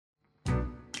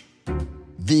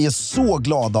Vi är så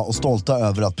glada och stolta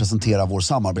över att presentera vår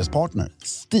samarbetspartner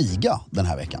Stiga den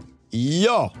här veckan.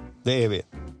 Ja, det är vi.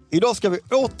 Idag ska vi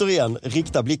återigen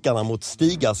rikta blickarna mot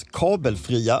Stigas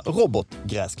kabelfria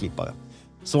robotgräsklippare.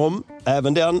 Som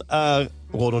även den är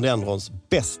rhododendrons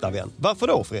bästa vän. Varför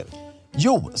då, Fredrik?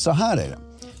 Jo, så här är det.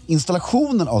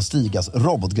 Installationen av Stigas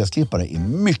robotgräsklippare är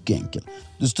mycket enkel.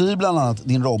 Du styr bland annat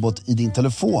din robot i din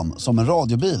telefon som en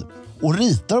radiobil och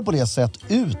ritar på det sätt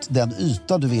ut den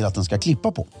yta du vill att den ska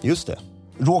klippa på. Just det.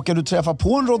 Råkar du träffa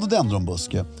på en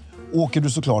rhododendronbuske åker du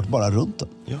såklart bara runt den.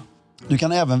 Ja. Du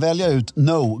kan även välja ut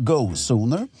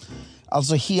no-go-zoner,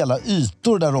 alltså hela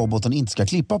ytor där roboten inte ska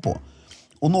klippa på.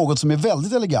 Och något som är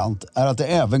väldigt elegant är att det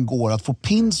även går att få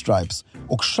pinstripes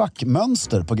och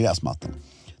schackmönster på gräsmattan.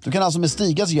 Du kan alltså med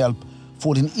Stigas hjälp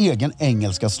få din egen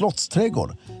engelska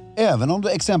slottsträdgård, även om du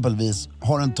exempelvis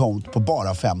har en tomt på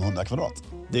bara 500 kvadrat.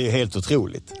 Det är helt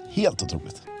otroligt. Helt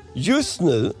otroligt. Just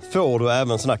nu får du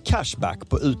även såna cashback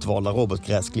på utvalda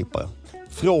robotgräsklippare.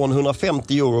 Från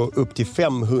 150 euro upp till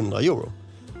 500 euro.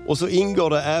 Och så ingår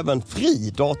det även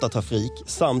fri datatrafik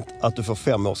samt att du får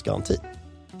 5 års garanti.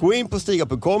 Gå in på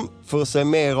stiga.com för att se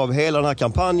mer av hela den här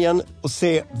kampanjen och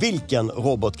se vilken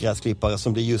robotgräsklippare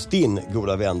som blir just din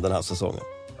goda vän den här säsongen.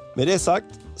 Med det sagt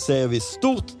säger vi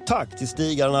stort tack till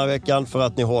Stiga den här veckan för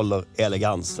att ni håller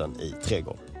elegansen i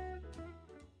trädgården.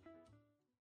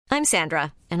 I'm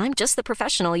Sandra, and I'm just the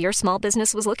professional your small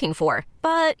business was looking for.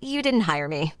 But you didn't hire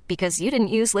me because you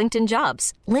didn't use LinkedIn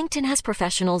Jobs. LinkedIn has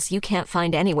professionals you can't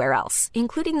find anywhere else,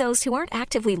 including those who aren't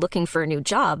actively looking for a new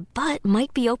job, but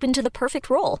might be open to the perfect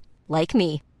role, like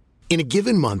me. In a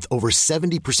given month, over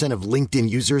 70% of LinkedIn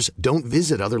users don't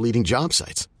visit other leading job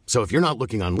sites. So if you're not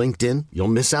looking on LinkedIn,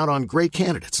 you'll miss out on great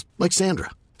candidates like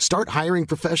Sandra. Start hiring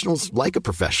professionals like a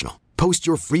professional. Post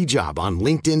your free job on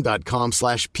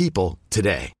linkedin.com/people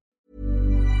today.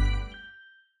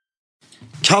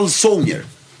 Kalsonger,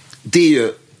 det är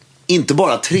ju inte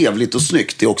bara trevligt och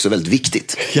snyggt, det är också väldigt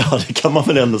viktigt. Ja, det kan man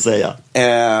väl ändå säga.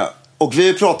 Och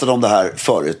vi pratade om det här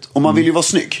förut. Och man vill ju vara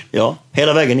snygg. Ja,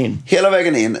 hela vägen in. Hela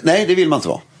vägen in, nej det vill man inte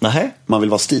vara. Nähä? Man vill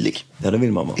vara stilig. Ja, det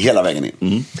vill man vara. Hela vägen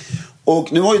in.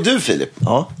 Och nu har ju du, Filip,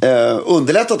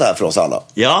 underlättat det här för oss alla.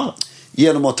 Ja.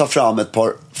 Genom att ta fram ett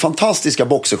par fantastiska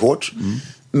boxershorts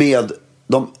med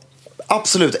de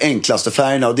absolut enklaste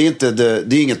färgerna. Och det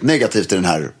är inget negativt i den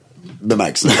här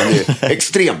bemärkelsen, utan det är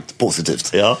extremt positivt.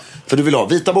 Ja. För du vill ha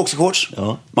vita boxershorts,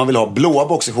 man vill ha blåa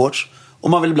boxershorts och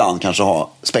man vill ibland kanske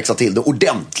spexa till det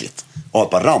ordentligt och ha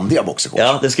ett par randiga boxershorts.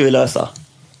 Ja, det ska vi lösa.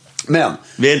 Men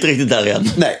vi är inte riktigt där igen.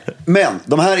 Nej, men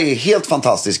de här är helt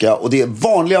fantastiska och det är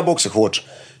vanliga boxershorts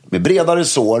med bredare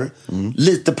sår,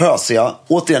 lite pösiga,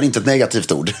 återigen inte ett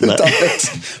negativt ord utan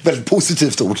ett väldigt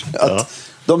positivt ord. Att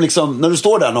de liksom, när du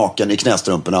står där naken i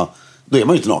knästrumporna, då är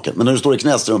man ju inte naken, men när du står i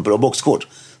knästrumpor och boxershorts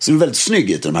så är du väldigt snygg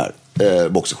i de här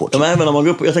boxershorts. Men även när man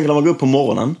går upp, jag tänker när man går upp på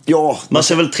morgonen. Ja, man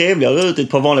ser väl trevligare ut i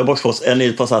ett par vanliga boxershorts än i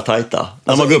ett par så här tajta.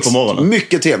 När man går upp på morgonen.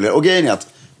 Mycket trevligare. Och grejen är att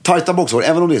tajta boxershorts,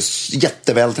 även om det är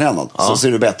jättevältränad, så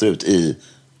ser du bättre ut i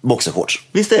boxershorts.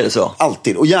 Visst är det så?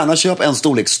 Alltid. Och gärna köp en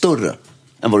storlek större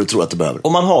än vad du tror att du behöver.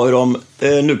 Och man har ju dem,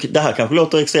 nu, det här kanske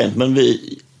låter extremt, men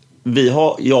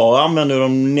jag använder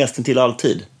dem nästan till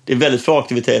alltid. Det är väldigt få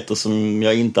aktiviteter som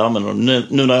jag inte använder. Nu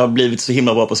när jag har blivit så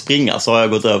himla bra på att springa så har jag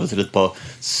gått över till ett par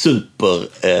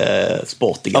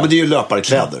supersportiga. Ja, men det är ju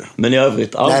löparkläder. Men i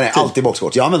övrigt alltid. Nej, alltid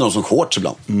boxshorts. Jag använder dem som shorts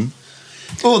ibland.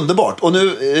 Underbart. Och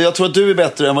nu, jag tror att du är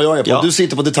bättre än vad jag är på. Ja. Du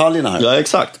sitter på detaljerna här. Ja,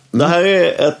 exakt. Det här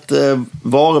är ett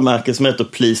varumärke som heter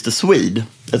Please the Swede.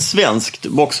 Ett svenskt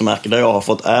boxermärke där jag har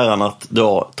fått äran att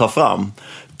då ta fram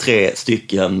 3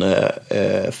 stycken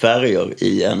färger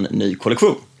i en ny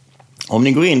kollektion. Om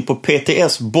ni går in på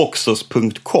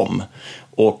ptsboxers.com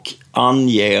och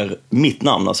anger mitt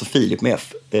namn, alltså Filip med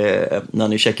F, när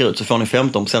ni checkar ut så får ni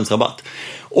 15% rabatt.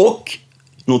 Och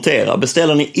notera,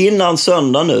 beställer ni innan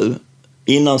söndag nu,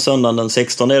 innan söndagen den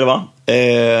 16 är det va?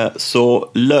 Så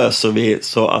löser vi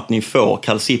så att ni får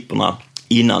kalsipporna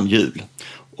innan jul.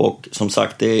 Och som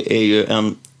sagt, det är ju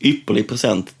en ypperlig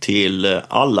present till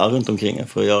alla runt omkring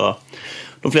för att göra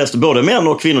de flesta, både män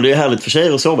och kvinnor. Det är härligt för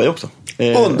tjejer att sova i också.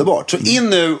 Underbart. Så in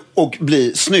nu och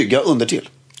bli snygga undertill.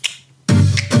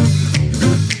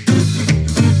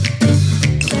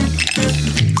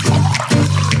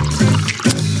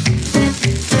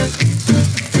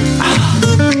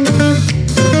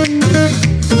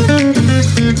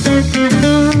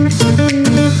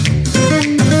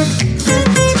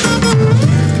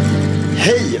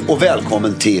 Hej och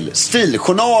välkommen till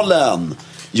Stiljournalen.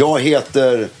 Jag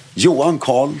heter Johan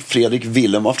Karl Fredrik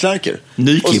Willem af Klerker.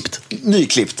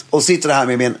 Nyklippt. Och sitter här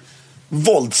med min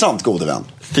våldsamt gode vän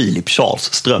Filip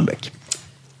Charles Strömbäck.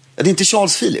 Det är inte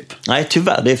Charles Philip. Nej,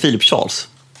 tyvärr, det är Philip Charles.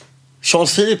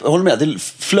 Charles Philip, jag håller med, det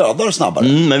flödar snabbare.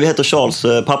 Men vi heter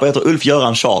Charles, pappa heter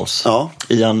Ulf-Göran Charles. Ja.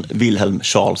 Ian Wilhelm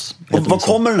Charles. Och var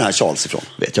kommer den här Charles ifrån?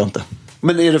 Vet jag inte.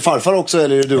 Men är det farfar också,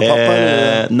 eller är det du och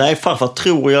pappa? Nej, farfar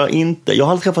tror jag inte. Jag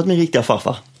har aldrig träffat min riktiga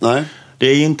farfar. Nej. Det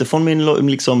är inte från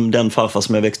liksom, den farfar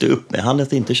som jag växte upp med. Han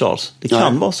heter inte Charles. Det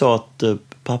kan vara så att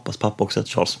pappas pappa också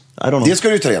heter Charles. I don't know. Det ska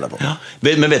du ta reda på. Ja.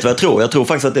 Men vet du vad jag tror? Jag tror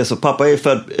faktiskt att det är så. Pappa är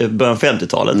född början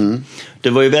 50-talet. Det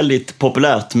var ju väldigt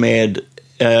populärt med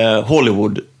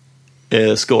Hollywood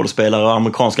skådespelare och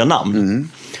amerikanska namn.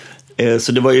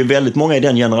 Så det var ju väldigt många i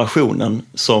den generationen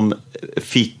som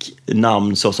fick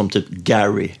namn så som typ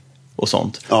Gary och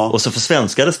sånt. Ja. Och så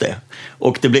försvenskades det.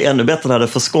 Och det blev ännu bättre när det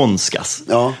förskånskas.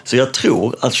 Ja. Så jag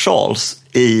tror att Charles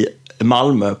i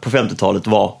Malmö på 50-talet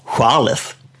var Charles.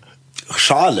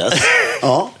 Charles?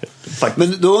 Ja.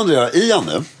 Men då undrar jag, Ian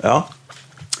nu. Ja.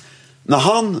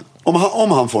 När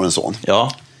om han får en son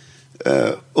Ja.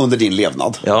 under din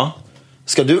levnad. Ja.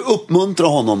 Ska du uppmuntra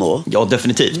honom då? Ja,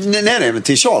 definitivt. Nej, men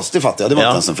till Charles, det fattar jag. Det var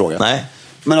inte ens en fråga. Nej.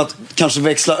 Men att kanske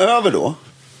växla över då.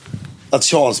 Att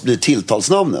Charles blir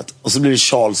tilltalsnamnet. Och så blir det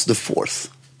Charles the Fourth.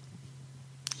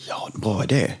 Ja, bra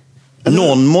idé.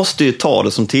 Någon måste ju ta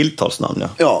det som tilltalsnamn. Ja.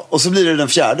 Ja, och så blir det den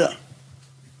fjärde.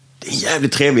 Det är en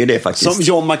jävligt trevlig idé faktiskt. Som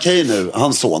John McCain nu,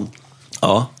 hans son.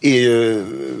 Ja. Är ju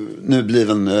nu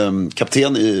bliven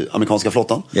kapten i amerikanska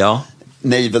flottan. Ja.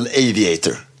 Naval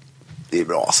Aviator. Det är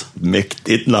bra alltså.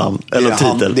 Mäktigt namn. Eller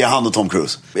titel. Det är han och Tom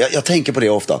Cruise. Jag tänker på det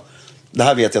ofta. Det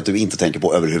här vet jag att du inte tänker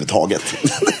på överhuvudtaget.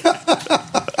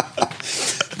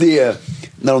 Det är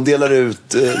när de delar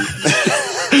ut...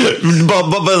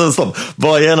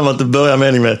 Bara genom att du börjar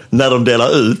mening med när de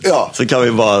delar ut, ja. Så kan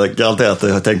vi bara garantera att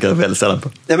jag tänker väldigt sällan på.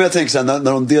 Ja, men jag tänker så här,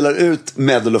 när de delar ut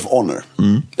Medal of Honor.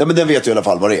 Ja, men den vet ju i alla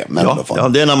fall vad det är. Medal of Honor. Ja,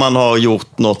 det är när man har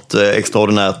gjort något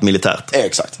extraordinärt militärt.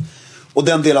 Exakt. Och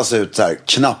den delas ut så här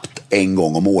knappt en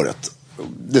gång om året.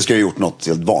 Det ska ju ha gjort något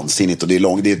helt vansinnigt. Och det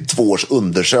är 2 års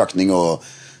undersökning. Och,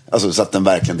 alltså, så att den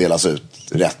verkligen delas ut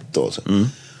rätt. Och så.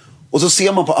 Och så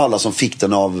ser man på alla som fick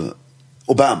den av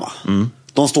Obama.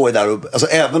 De står ju där och, alltså,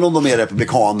 även om de är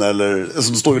republikaner eller,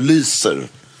 alltså, de står ju och lyser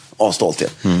av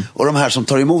stolthet. Och de här som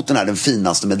tar emot den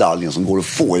finaste medaljen som går att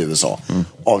få i USA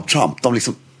av Trump, de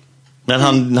liksom...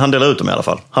 Men han delar ut dem i alla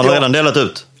fall. Han har redan delat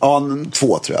ut. Ja,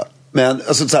 2 tror jag. Men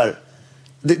alltså så här,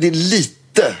 det är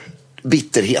lite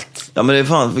bitterhet. Ja, men det är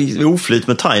fan oflyt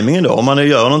med timingen då. Om man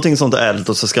gör någonting sånt ädelt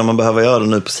och så ska man behöva göra det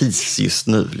nu precis just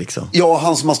nu liksom. Ja,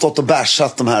 han som har stått och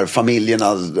bärsat de här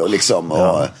familjerna liksom.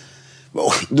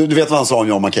 Och du vet vad han sa om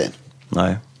John McCain?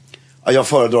 Nej. Ja, jag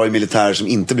föredrar ju militärer som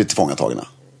inte blir tillfångatagna.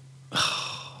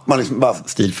 Man liksom bara...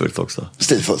 Stilfullt också.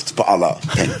 Stilfullt på alla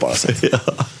tänkbara sätt.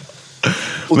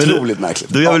 Otroligt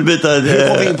märkligt. Du, jag vill byta, hur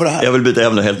kom vi in på det här? Jag vill byta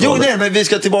ämne helt. Jo, nej, men vi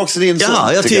ska tillbaka till din son.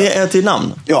 Ja, jag till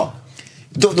namn. Ja,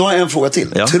 då har jag en fråga till.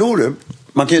 Ja. Tror du,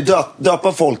 man kan ju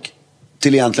döpa folk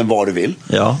till egentligen vad du vill.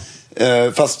 Ja.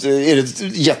 Fast är det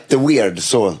jätteweird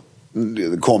så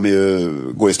kommer ju,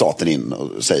 går ju staten in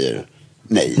och säger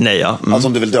nej. Nej, ja. Alltså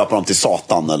om du vill döpa dem till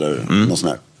Satan eller något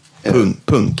sånt där.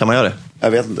 Pung, kan man göra det?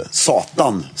 Jag vet inte.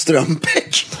 Satan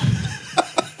Strömbäck.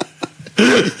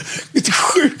 Det är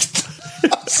sjukt.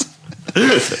 Alltså.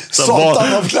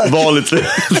 Satan av Clark. Vanligt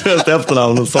svenskt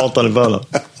efternamn och Satan i början.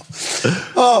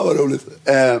 Ja, vad roligt.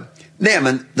 Nej,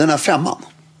 men den här 5:an.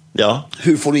 Ja.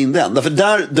 Hur får du in den? Därför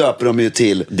där döper de ju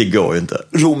till... Det går ju inte.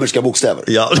 Romerska bokstäver.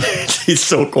 Ja, det är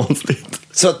så konstigt.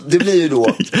 Så att det blir ju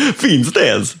då... Finns det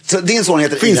ens? Så din son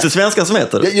heter... Finns det svenskar som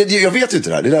heter det? Jag vet ju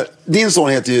inte det här. Din son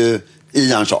heter ju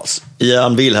Ian Charles.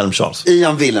 Ian Wilhelm Charles.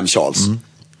 Ian Wilhelm Charles.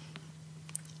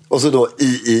 Och så då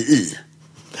III.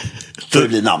 För det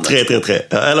blir namnet. 333.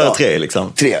 Eller 3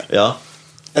 liksom. 3. Ja.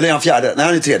 Eller är han 4:e? Nej,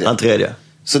 han är 3:e. Han 3:e.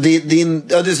 Så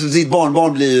ditt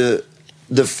barnbarn blir ju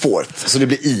the fourth. Så det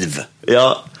blir Eve.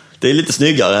 Ja, det är lite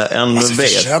snyggare än alltså, V.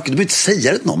 försök, du behöver inte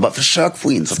säga det till någon. Bara försök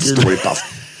få in så att det står i pass.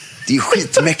 Det är ju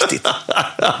skitmäktigt.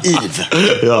 Eve.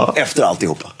 Ja. Efter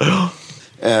alltihopa.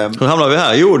 Hur hamnade vi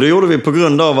här? Jo, det gjorde vi på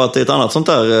grund av att det är ett annat sånt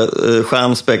där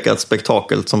stjärnspäckat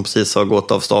spektakel som precis har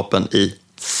gått av stapeln i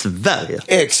Sverige.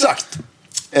 Exakt.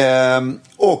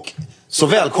 Och så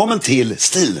välkommen till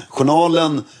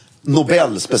Stiljournalen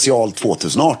Nobel special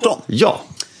 2018. Ja.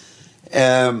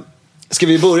 Ska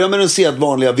vi börja med den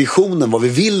sedvanliga visionen, vad vi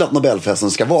vill att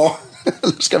Nobelfesten ska vara?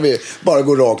 Eller ska vi bara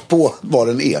gå rakt på vad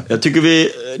den är? Jag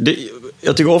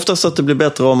tycker oftast att det blir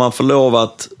bättre om man får lov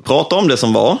att prata om det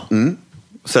som var.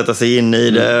 Sätta sig in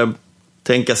i det,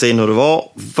 tänka sig in hur det var,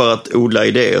 för att odla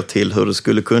idéer till hur det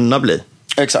skulle kunna bli.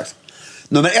 Exakt.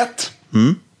 Nummer 1,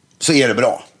 så är det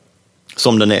bra.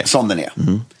 Som den är. Som den är.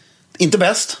 Inte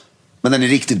bäst, men den är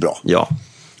riktigt bra. Ja.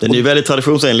 Den är ju väldigt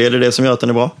traditionsenlig, är det det som gör att den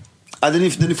är bra? Ja, den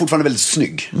är fortfarande väldigt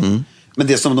snygg. Men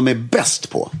det som de är bäst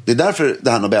på, det är därför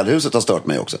det här Nobelhuset har stört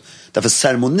mig också. Därför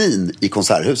ceremonin i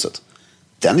Konserthuset,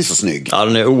 den är så snygg. Ja,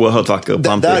 den är oerhört vacker och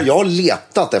pampig. Där jag har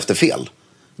letat efter fel.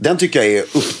 Den tycker jag är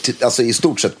upp till, alltså i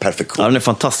stort sett perfektion. Ja, den är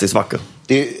fantastiskt vacker.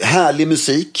 Det är härlig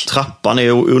musik. Trappan är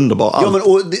underbar. Ja, men,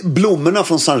 och blommorna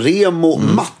från Sanremo,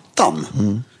 mattan.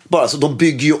 Bara så de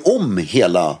bygger ju om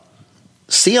hela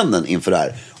scenen inför det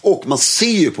här. Och man ser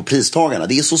ju på pristagarna,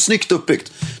 det är så snyggt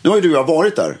uppbyggt. Nu har ju du och jag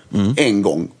varit där en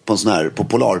gång på en sån här, på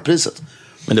Polarpriset.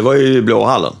 Men det var ju i Blå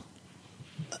hallen.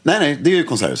 Nej, det är ju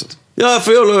Konserthuset. Ja,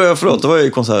 förlåt, det var ju i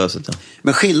Konserthuset. Ja.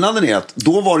 Men skillnaden är att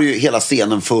då var det ju hela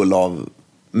scenen full av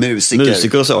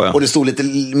musiker och så, ja. Och det stod lite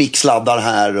mixladdar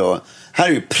här. Och här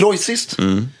är ju preussiskt.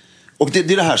 Och det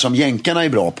är det här som jänkarna är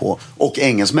bra på, och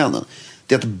engelsmännen.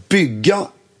 Det är att bygga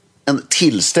en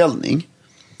tillställning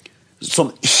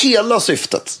som hela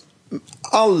syftet,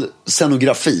 all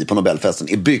scenografi på Nobelfesten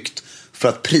är byggt för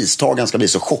att pristagaren ska bli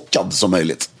så chockad som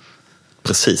möjligt.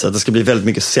 Precis, att det ska bli väldigt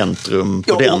mycket centrum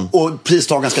på den. Och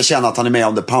pristagaren ska känna att han är med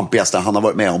om det pampigaste han har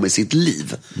varit med om i sitt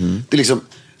liv. Det är liksom,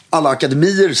 alla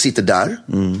akademier sitter där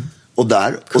och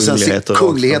där. Och sen sitter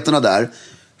kungligheterna där.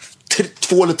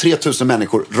 2 eller 3 tusen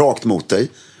människor rakt mot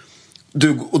dig.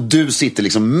 Du sitter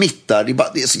liksom mitt där.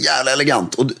 Det är så jävla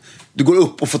elegant. Och du går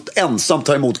upp och får ensamt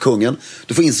ta emot kungen.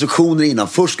 Du får instruktioner innan.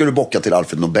 Först ska du bocka till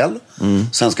Alfred Nobel.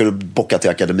 Sen ska du bocka till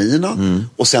akademierna.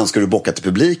 Och sen ska du bocka till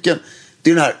publiken.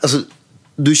 Det är den här, alltså,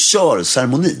 du kör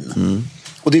ceremonin.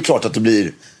 Och det är klart att du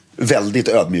blir väldigt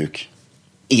ödmjuk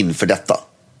inför detta.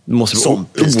 Det måste vara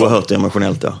oerhört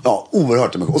emotionellt. Ja,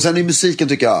 oerhört emotionellt. Och sen är musiken,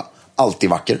 tycker jag, alltid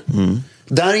vacker.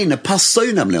 Där inne passar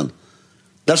ju nämligen,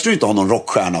 där ska du inte ha någon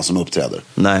rockstjärna som uppträder.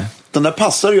 Nej. Den där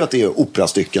passar ju att det är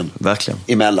operastycken verkligen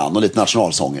emellan och lite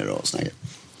nationalsånger och såna grejer.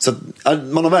 Så att,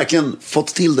 man har verkligen fått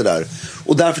till det där.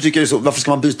 Och därför tycker jag så, varför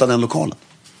ska man byta den lokalen?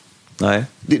 Nej.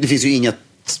 Det finns ju inget,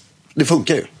 det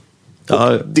funkar ju.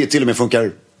 Ja. Det till och med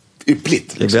funkar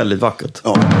yppligt. Liksom. Det är väldigt vackert.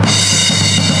 Ja.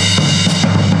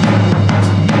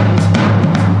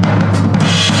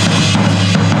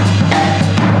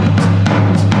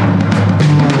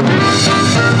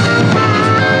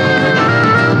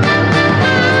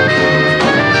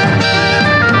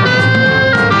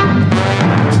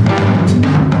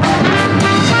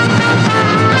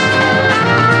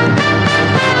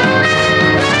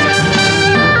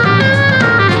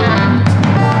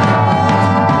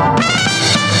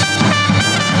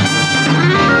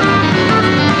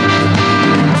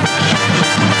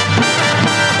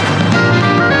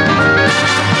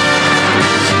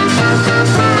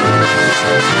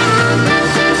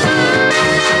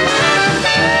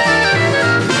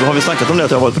 Har vi snackat om det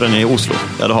att jag har varit på den i Oslo?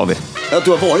 Ja, det har vi. Ja,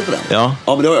 du har varit på den? Ja.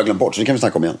 Ja, men det har jag glömt bort, så det kan vi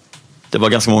snacka om igen. Det var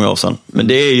ganska många år sedan. Men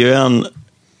det är ju en...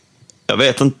 Jag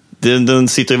vet inte, den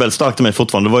sitter ju väldigt starkt i mig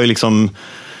fortfarande. Det var ju liksom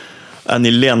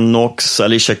Annie Lennox,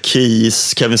 Alicia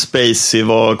Keys, Kevin Spacey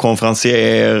var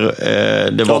konferencier.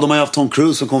 Det var... Ja, de har ju haft Tom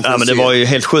Cruise som konferencier. Ja, men det var ju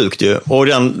helt sjukt ju. Och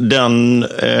den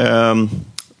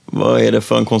vad är det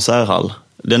för en konserthall?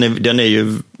 Den är ju...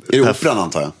 Är det Operan,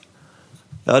 antar jag?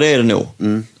 Ja, det är det nog.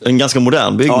 En ganska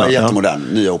modern byggnad. Ja, jättemodern,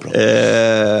 nya Operan.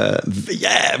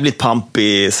 Jävligt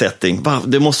pampig setting.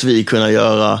 Det måste vi kunna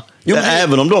göra. Jo, men...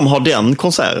 Även om de har den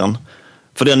konserten.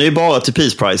 För den är ju bara till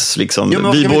Peace Prize liksom.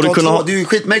 Jo, vi borde kunna ha... Det är ju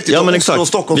skitmäktigt. Ja, men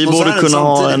exakt. Vi borde kunna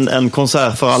ha en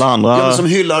konsert för alla andra. Ja, som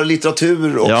hyllar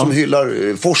litteratur och som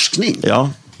hyllar forskning. Ja.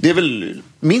 Det är väl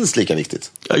minst lika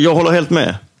viktigt. Jag håller helt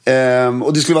med.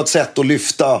 Och det skulle vara ett sätt att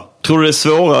lyfta... Tror du det är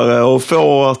svårare att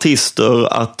få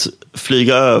artister att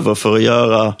flyga över för att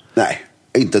göra... Nej,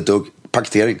 inte ett dugg.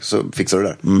 Paketering, så fixar du det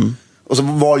där. Och så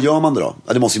var gör man det då?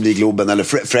 Ja, det måste ju bli Globen eller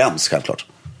Friends, självklart.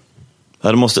 Ja,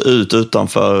 det måste ut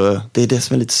utanför. Det är det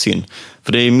som är lite synd.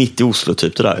 För det är mitt i Oslo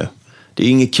typ det där ju. Det är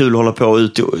inget kul att hålla på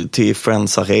ut till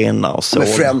Friends Arena och så. Men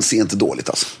Friends är inte dåligt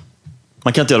alltså.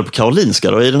 Man kan inte göra det på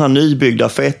Karolinska då? I den här nybyggda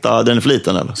feta, den är för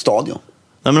liten eller? Stadion.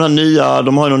 Nej, men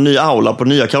de har ju någon ny aula på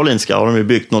nya Karolinska. Har de ju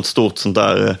byggt något stort sånt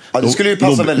där det skulle ju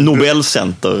passa väldigt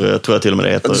Nobelcenter tror jag till och med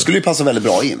det heter. Det skulle ju passa väldigt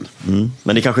bra in.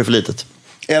 Men det kanske är för litet.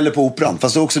 Eller på Operan.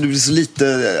 Fast det blir så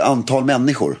lite antal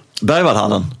människor.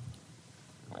 Bergvallhallen.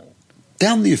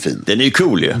 Den är ju fin. Den är ju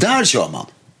cool ju. Där kör man.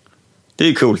 Det är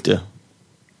ju coolt ju.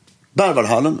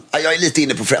 Bergvallhallen. Jag är lite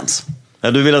inne på Friends.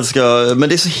 Ja, du vill att det ska... Men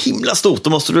det är så himla stort. Då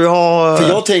måste du ha... För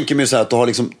jag tänker mig så här att du har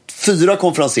liksom 4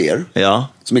 konferenser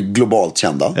som är globalt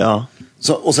kända. Ja.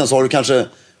 Och sen så har du kanske...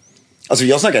 Alltså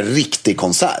jag snackar riktig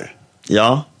konsert.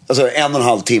 Ja. Alltså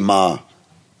 1,5 timme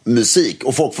musik.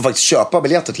 Och folk får faktiskt köpa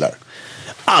biljetter till det här.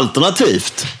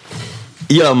 Alternativt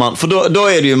gör man... För då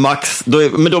är det ju max...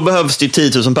 men då behövs det ju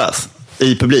 10 000 pers.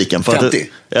 i publiken. För 50?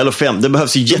 Eller 5, det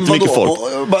behövs ju jättemycket folk.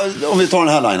 Om vi tar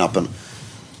den här line-upen.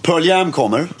 Pearl Jam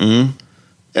kommer.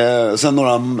 Sen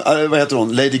några, vad heter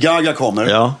hon? Lady Gaga kommer.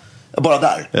 Ja. Bara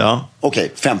där? Ja.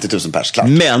 Okej, 50 000 pers, klart.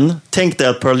 Men tänk dig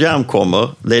att Pearl Jam kommer,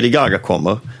 Lady Gaga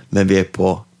kommer, men vi är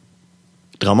på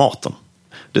Dramaten.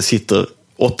 Det sitter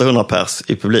 800 pers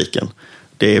i publiken.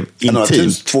 Det är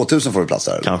intimt. 2000 får du plats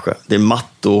där. Kanske. Det är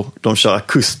mattor, de kör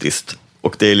akustiskt.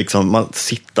 Och det är liksom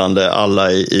sittande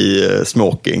alla i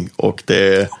smoking. Och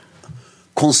det är...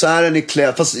 Konserten är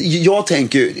klädd. Fast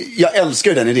jag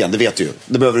älskar ju den idén, det vet du ju.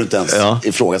 Det behöver du inte ens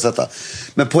ifrågasätta.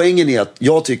 Men poängen är att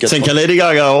jag tycker att... Sen kan Lady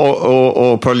Gaga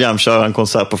och Pearl Jam köra en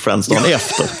konsert på Friends dagen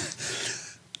efter.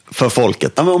 För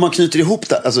folket. Ja, men om man knyter ihop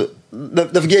det. Alltså,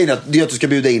 därför grejen är att du ska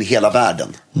bjuda in hela världen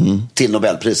till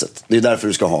Nobelpriset. Det är därför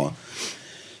du ska ha...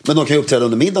 Men de kan ju uppträda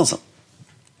under middagen sen.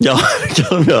 Ja, kan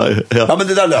de göra. Ja, men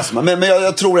det där löser man. Men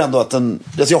jag tror ändå att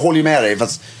jag håller ju med dig.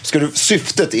 Fast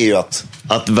syftet är ju att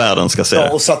världen ska se. Ja,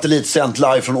 och satellitsänt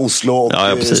live från Oslo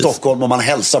och Stockholm. Och man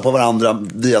hälsar på varandra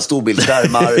via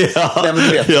storbildsskärmar. Nej, men du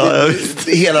vet,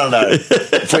 hela den där.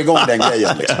 Få igång den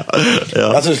grejen. Liksom.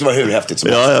 Jag tror det skulle vara hur häftigt som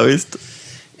helst. Ja, visst.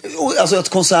 Alltså att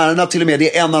konserterna till och med,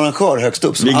 det är en arrangör högst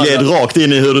upp. Vi gled rakt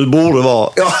in i hur det borde vara.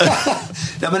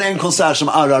 Ja, men en konsert som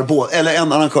arrar eller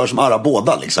en arrangör som arrar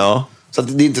båda liksom. Ja. Så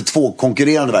att det är inte 2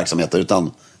 konkurrerande verksamheter,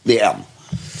 utan det är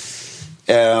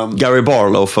en. Gary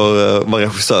Barlow var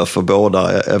regissör för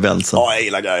båda eventsen. Ja, jag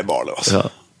gillar Gary Barlow alltså. Ja.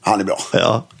 Han är bra.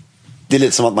 Ja. Det är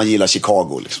lite som att man gillar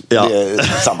Chicago liksom. Det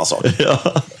är samma sak.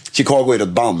 Chicago är ett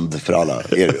band för alla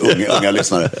er unga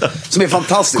lyssnare som är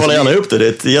fantastiskt. Kolla gärna upp det är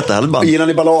ett jättehärligt band. Gillar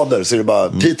ni ballader så är det bara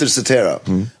Peter Cetera.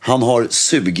 Han har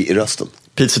sug i rösten.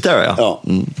 Peter Cetera, ja.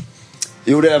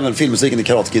 Gjorde även filmmusiken i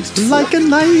Karate Kid 2. Like a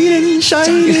knight in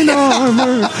shining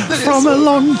armor from a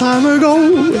long time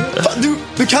ago. Fan,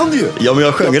 du kan ju. Ja, men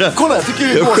jag sjöng den. Kolla,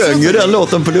 jag sjöng ju den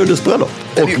låten på Luddes bröllop.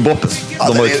 Och Boppes.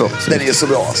 De var ju 2. Den är så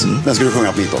bra alltså. Den ska du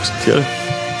sjunga på mitt också. Ska du?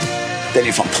 Den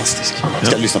är fantastisk.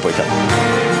 Ska lyssna på ikväll.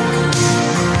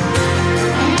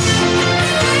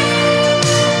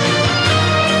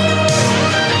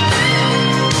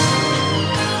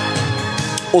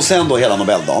 Och sen då hela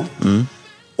Nobeldagen.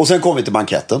 Och sen kommer vi till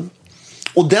banketten.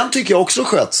 Och den tycker jag också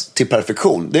sköts till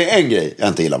perfektion. Det är en grej jag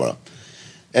inte gillar bara.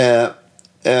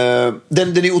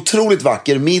 Den är otroligt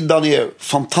vacker. Middagen är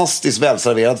fantastiskt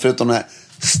välserverad. Förutom den här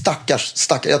stackars.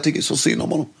 Jag tycker så synd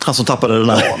om honom. Han som tappade den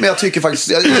här. Ja, men jag tycker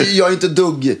faktiskt, jag är inte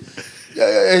dugg.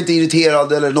 Jag är inte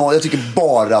irriterad eller något. Jag tycker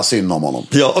bara synd om honom.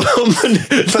 Ja,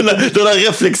 men den där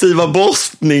reflexiva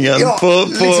borstningen på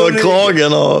liksom,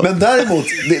 kragen. Och... Men däremot,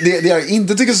 det jag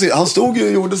inte tycker synd. Han stod ju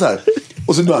och gjorde så här.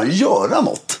 Och så började han göra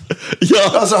något.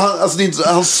 Ja. Alltså det är inte,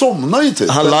 han somnar ju typ.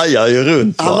 Han lajar ju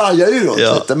runt. Han lajar ju runt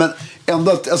lite. Men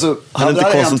ändå, alltså, hade det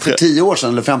här hänt för 10 år sedan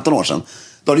eller 15 år sedan,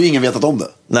 då hade ju ingen vetat om det.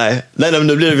 Nej, men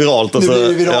nu blir det viralt. Nu blir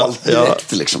det viralt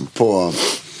direkt liksom.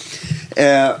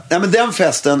 Nej, men den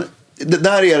festen,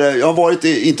 där är det, jag har varit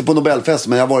inte på Nobelfest,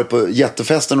 men jag har varit på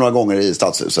jättefesten några gånger i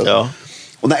Stadshuset. Ja.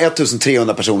 Och när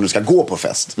 1300 personer ska gå på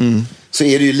fest så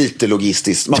är det ju lite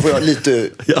logistiskt. Man får göra lite,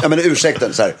 jag menar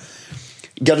ursäkta så här.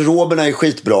 Garderoberna är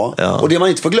skitbra. Och det man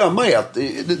inte får glömma är att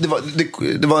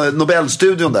det var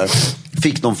Nobelstudion där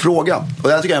fick någon fråga. Och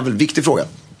det här tycker jag är en väldigt viktig fråga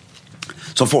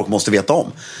som folk måste veta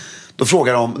om. Då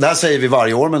frågar de, det här säger vi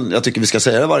varje år, men jag tycker vi ska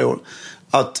säga det varje år,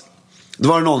 att det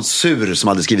var någon sur som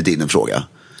hade skrivit in en fråga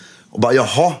och bara,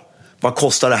 jaha, vad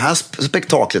kostar det här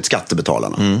spektaklet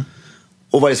skattebetalarna?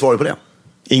 Och vad är svaret på det?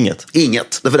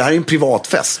 Inget. Därför det här är en privat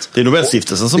fest. Det är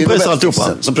Nobelstiftelsen som pröjsar alltihopa.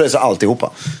 Som pröjsar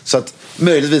alltihopa. Så att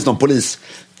möjligtvis någon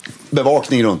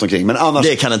polisbevakning runt omkring. Men annars...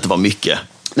 Det kan inte vara mycket.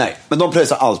 Nej, men de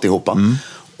pröjsar alltihopa.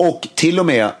 Och till och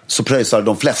med så pröjsar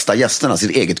de flesta gästerna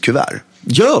sitt eget kuvert.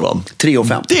 Gör de? 3 och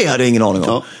 5. Det hade jag ingen aning om.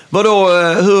 Ja. Vadå,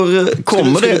 hur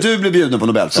kommer skulle du bli bjuden på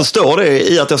Nobelfest? Så står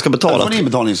det i att jag ska betala. Det får en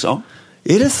inbetalnings, ja.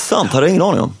 Är det sant? Hade jag ingen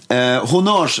aning om.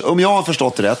 Om jag har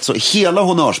förstått det rätt, så hela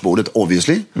honnörsbordet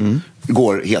obviously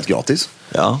går helt gratis.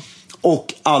 Ja.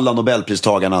 Och alla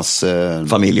Nobelpristagarnas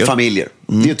familjer.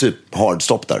 Det är typ hard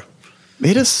stop där.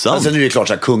 Är det sant? Men sen är det klart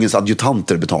så här, kungens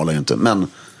adjutanter betalar ju inte. Men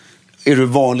är du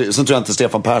vanlig, sen tror jag inte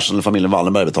Stefan Persson eller familjen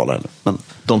Wallenberg betalar heller. Men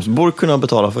de borde kunna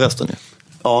betala för resten ju.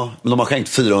 Ja, men de har skänkt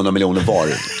 400 miljoner var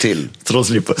till. Så de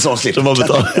slipper. De har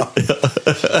betalat.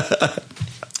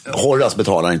 Horace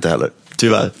betalar inte heller.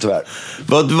 Tyvärr.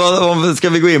 Ska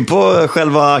vi gå in på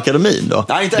själva akademin då?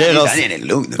 Nej, nej,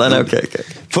 lugn. Nej, okej.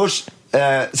 Först,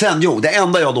 sen, det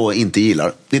enda jag då inte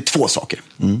gillar, det är 2 saker.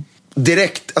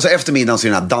 Direkt, alltså efter middagen så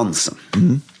är den här dansen.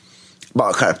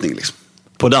 Bara skärpning liksom.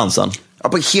 På dansen? Ja,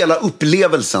 på hela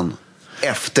upplevelsen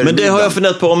efter Men det middagen. har jag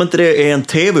funderat på om inte det är en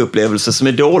tv-upplevelse som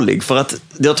är dålig. För att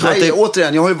jag tror att det,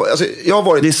 återigen, jag har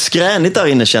varit... det är skränigt där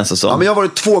inne, känns det som. Ja, men jag har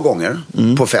varit 2 gånger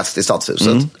på fest i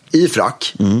Stadshuset i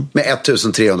frack med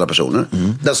 1300 personer.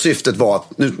 Där syftet var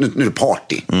att nu är det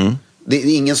party. Det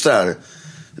är ingen sån där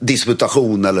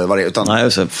disputation eller vad det är,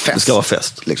 utan fest. Det ska vara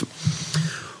fest. Liksom.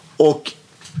 Och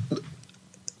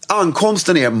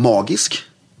ankomsten är magisk.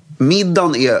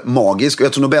 Middagen är magisk. Och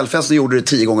jag tror Nobelfesten gjorde det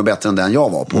 10 gånger bättre än den jag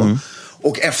var på.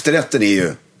 Och efterrätten är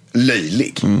ju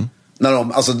löjlig.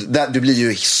 När du blir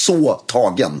ju så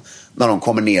tagen när de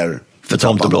kommer ner för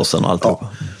tomteblåsen och allt.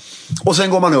 Ja. Och sen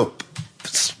går man upp.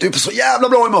 Du är på så jävla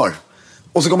bra humör.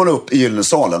 Och så går man upp i Gyllene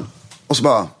salen. Och så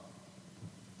bara...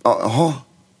 Jaha.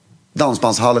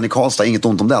 Dansbandshallen i Karlstad, inget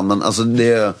ont om den. Men alltså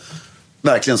det är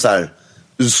verkligen så här...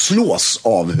 Du slås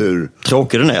av hur...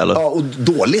 Tråkig den är, eller? Ja, och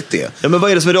dåligt det är. Ja, men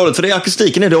vad är det som är dåligt? För det är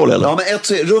akustiken är dålig, eller? Ja,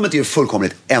 men rummet är ju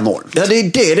fullkomligt enormt. Ja,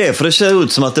 det är det. För det ser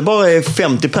ut som att det bara är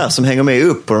 50 personer som hänger med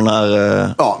upp på den här...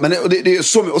 Ja, men det är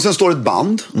så... Och sen står det ett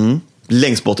band.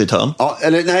 Längst bort i ett hörn. Ja,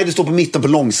 eller nej, det står på mitten, på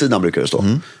långsidan brukar det stå.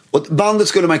 Och bandet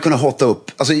skulle man kunna hotta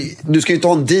upp. Alltså, du ska ju inte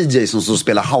ha en DJ som står och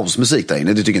spelar housemusik där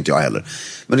inne. Det tycker inte jag heller.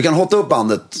 Men du kan hotta upp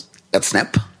bandet ett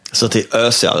snäpp. Så till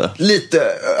ösigare. Lite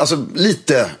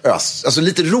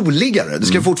roligare. Det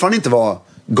ska fortfarande inte vara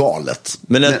galet.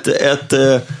 Men ett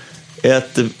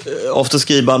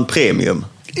afterski-band premium.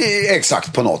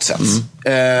 Exakt, på något sätt.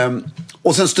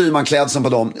 Och sen styr man klädseln på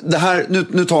dem. Det här,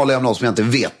 nu talar jag om något som jag inte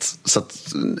vet. Så att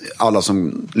alla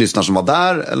som lyssnar som var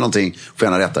där eller någonting får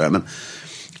gärna rätta det. Men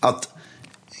att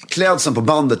klädseln på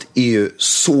bandet är ju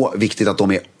så viktigt att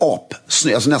de är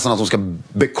apsnygga. Alltså nästan att de ska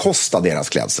bekosta deras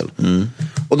klädsel.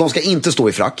 Och de ska inte stå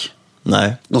i frack.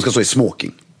 Nej. De ska stå i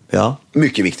smoking. Ja.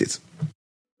 Mycket viktigt.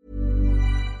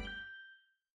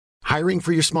 Hiring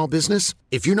for your small business?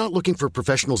 If you're not looking for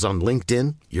professionals on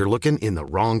LinkedIn, you're looking in the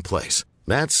wrong place.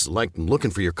 That's like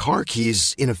looking for your car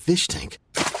keys in a fish tank.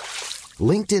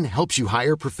 LinkedIn helps you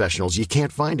hire professionals you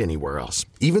can't find anywhere else,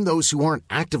 even those who aren't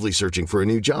actively searching for a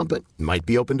new job but might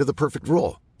be open to the perfect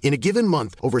role. In a given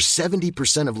month, over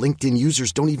 70% of LinkedIn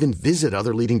users don't even visit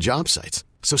other leading job sites.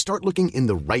 So start looking in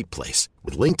the right place.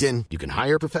 With LinkedIn, you can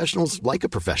hire professionals like a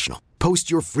professional.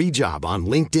 Post your free job on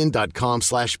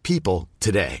linkedin.com/people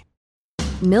today.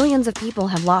 Millions of people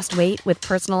have lost weight with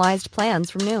personalized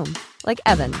plans from Noom. Like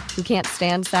Evan, who can't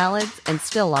stand salads and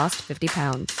still lost 50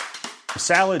 pounds.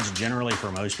 Salads generally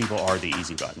for most people are the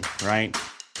easy button, right?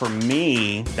 For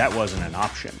me, that wasn't an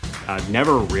option. I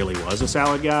never really was a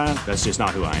salad guy. That's just not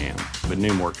who I am. But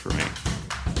Noom worked for me.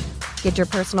 Get your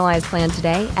personalized plan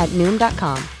today at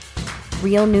Noom.com.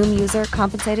 Real Noom user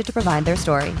compensated to provide their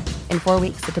story. In 4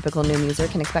 weeks, the typical Noom user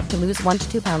can expect to lose 1 to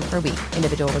 2 pounds per week.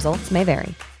 Individual results may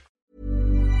vary.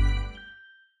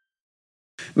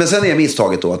 Men sen är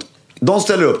misstaget då att de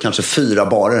ställer upp kanske 4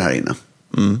 barer här inne.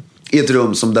 I ett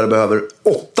rum som där det behöver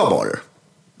 8 barer.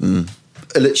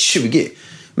 Eller 20.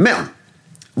 Men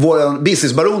vår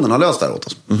businessbaronen har löst det här åt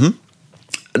oss.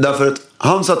 Därför att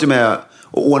han satt ju med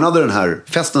och ordnade den här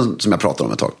festen som jag pratade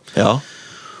om ett tag. Ja.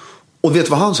 Och vet du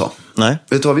vad han sa? Nej.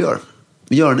 Vet du vad vi gör?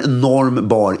 Vi gör en enorm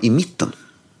bar i mitten.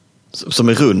 Som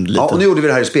är rund lite. Ja, och nu gjorde vi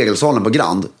det här i Spegelsalen på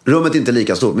Grand. Rummet är inte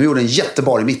lika stort, men vi gjorde en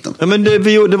jättebar i mitten. Ja, men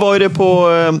det var ju det på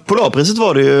Polarpriset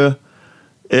var det ju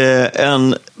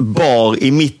en bar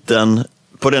i mitten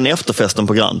på den efterfesten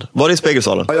på Grand. Var det i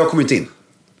Spegelsalen? Ja, jag kom inte in.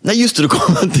 Nej, just det, du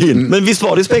kom inte in. Men visst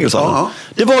var det i Spegelsalen? Ja.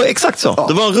 Det var exakt så. Ja.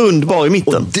 Det var en rund bar i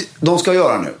mitten. Och de ska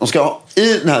göra nu. De ska ha,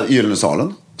 i den här Gyllene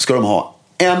salen ska de ha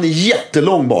en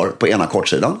jättelång bar på ena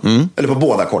kortsidan. Eller på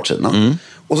båda kortsidorna.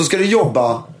 Och så ska det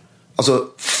jobba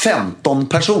 15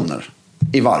 personer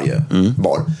i varje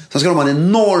bar. Sen ska de ha en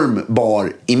enorm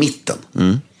bar i mitten.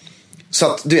 Så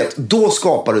att du vet, då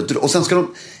skapar du. Och sen ska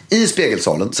de i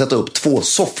Spegelsalen sätta upp 2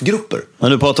 soffgrupper.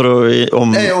 Men nu pratar du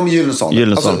om... Nej, om Gyllene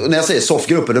salen. Alltså, när jag säger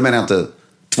soffgrupper, då menar jag inte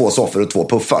 2 soffor och 2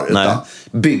 puffar. Nej. Utan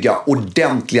bygga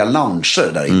ordentliga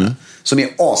lounger där inne. Som är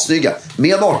assnygga.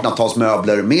 Med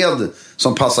 1800-talsmöbler,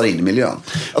 som passar in i miljön.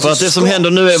 Alltså, för att det som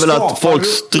händer nu är väl att folk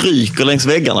stryker längs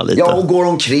väggarna lite. Ja, och går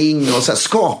omkring och så här,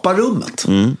 skapar rummet.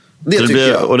 Det tycker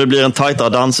jag. Och det blir en tajtare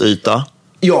dansyta.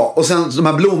 Ja, och sen de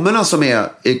här blommorna som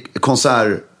är i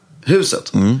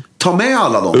konserthuset. Ta med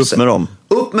alla dem. Upp med dem.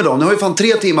 Upp med dem. Ni har ju fan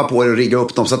 3 timmar på er att rigga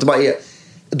upp dem. Så att det bara är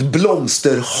ett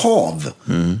blomsterhav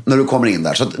när du kommer in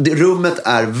där. Så att rummet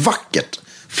är vackert.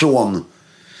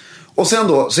 Och sen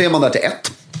då så är man där till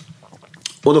 1.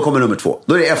 Och då kommer nummer 2.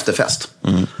 Då är det efterfest.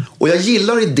 Och jag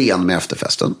gillar idén med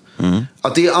efterfesten.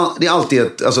 Att det är alltid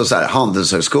så här,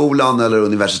 Handelshögskolan eller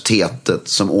universitetet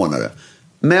som ordnar det.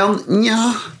 Men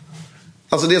ja,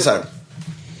 alltså det är så här.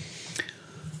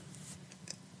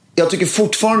 Jag tycker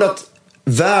fortfarande att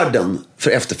världen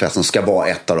för efterfesten ska vara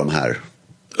ett av de här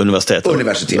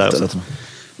universiteten.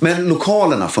 Men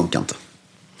lokalerna funkar inte.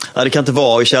 Nej, det kan inte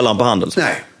vara i källaren på Handels.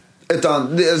 Nej.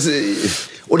 Utan,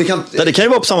 det kan ju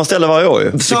vara på samma ställe varje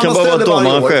år. Det kan bara vara att de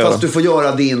arrangerar. Fast du får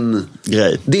göra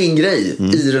din grej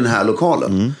i den här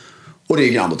lokalen. Och det är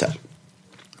Grand Hotel.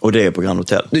 Och det är på Grand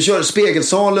Hotel. Du kör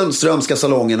Spegelsalen, Strömska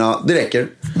salongerna, det räcker.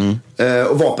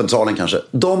 Och Vapensalen kanske.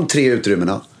 De 3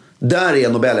 utrymmena. Där är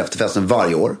Nobel efterfesten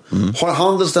varje år. Har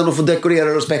Handels den och får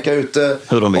dekorera och späcka ut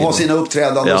och ha sina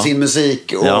uppträdanden och sin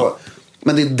musik.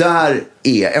 Men det där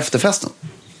är efterfesten.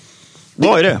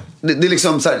 Vad är det? Det är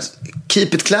liksom så här, keep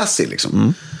it classy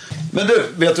liksom. Men du,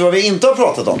 vet du vad vi inte har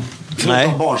pratat om?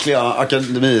 Nej. Barnsliga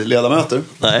akademiledamöter.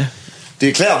 Nej. Det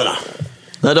är kläderna.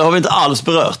 Nej, det har vi inte alls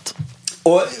berört.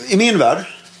 Och i min värld,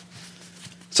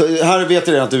 så här vet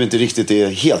jag att du inte riktigt är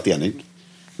helt enig.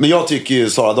 Men jag tycker ju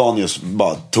Sara Danius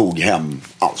bara tog hem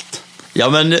allt. Ja,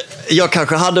 men jag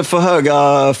kanske hade för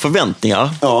höga förväntningar.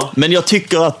 Ja. Men jag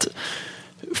tycker att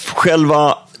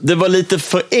det var lite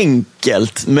för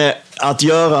enkelt med att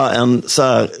göra en så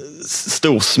här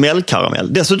stor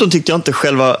smällkaramell. Dessutom tyckte jag inte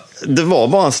det var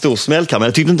bara en stor smällkaramell.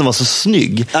 Jag tyckte inte den var så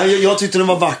snygg. Jag tyckte den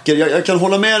var vacker. Jag kan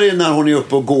hålla med dig när hon är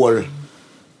uppe och går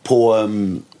på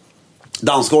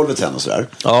dansgolvet sen och sådär.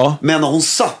 Ja. Men när hon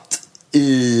satt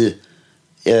i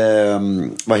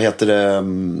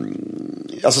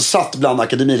alltså satt bland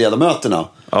akademiledamöterna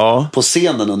på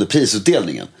scenen under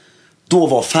prisutdelningen. Då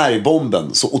var färgbomben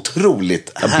så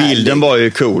otroligt härlig. Bilden var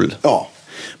ju cool. Ja.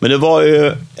 Men det var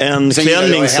ju en sen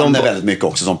klänning som henne väldigt mycket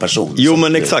också som person. Jo,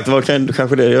 men exakt, det var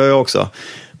kanske det gör jag också.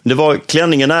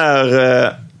 Klänningen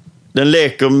den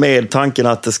leker med tanken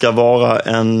att det ska vara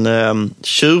en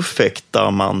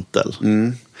tjurfäktarmantel.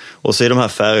 Och så är de här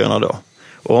färgerna då.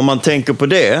 Och om man tänker på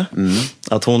det,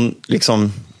 att hon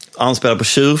liksom anspelar på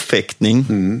tjurfäktning,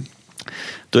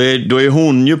 då är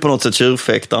hon ju på något sätt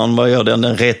tjurfäktaren. Vad gör den?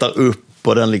 Den retar upp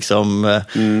och den liksom,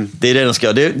 det är det den ska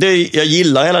göra. Jag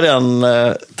gillar hela den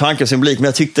tanken och symbolik, men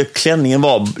jag tyckte klänningen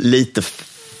var lite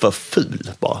för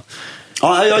ful bara.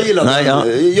 Ja, jag gillar den.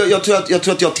 Jag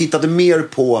tror att jag tittade mer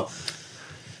på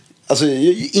alltså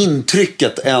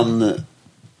intrycket än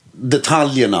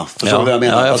detaljerna. Förstår du vad jag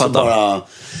menar? Jag fattar.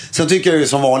 Sen tycker jag ju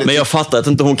som vanligt. Men jag fattar att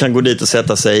inte hon kan gå dit och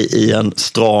sätta sig i en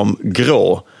stram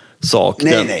grå sak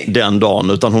den dagen,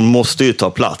 utan hon måste ju ta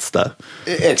plats där.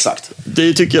 Exakt.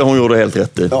 Det tycker jag hon gjorde helt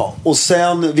rätt i. Ja, och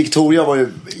sen Victoria var ju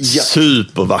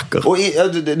supervacker. Och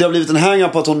det har blivit en hänga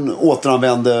på att hon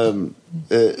återanvände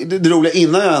det roliga,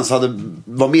 innan jag ens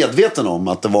var medveten om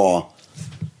att det var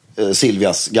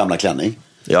Silvias gamla klänning.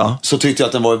 Ja. Så tyckte jag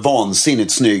att den var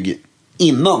vansinnigt snygg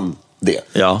innan det.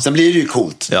 Ja. Sen blir det ju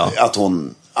coolt att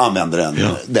hon använder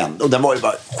den. Och den var ju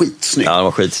bara skitsnygg. Ja, den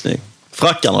var skitsnygg.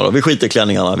 Frackarna då? Vi skiter i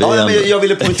klänningarna. Men jag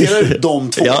ville poängtera ut de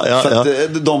två. För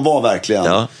att de var verkligen...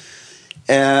 Ja.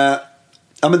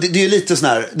 Men det är ju lite sån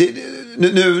här...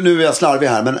 Nu är jag slarvig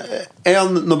här. Men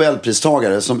en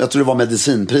Nobelpristagare, som jag tror det var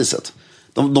medicinpriset.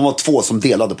 De var 2 som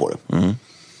delade på det.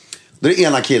 Då är det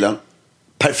ena killen...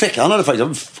 Perfekt. Han hade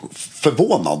faktiskt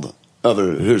förvånad över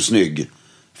hur snygg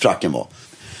fracken var.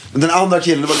 Men den andra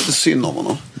killen, det var lite synd om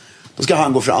honom. Då ska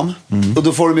han gå fram. Och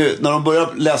då får de ju, när de börjar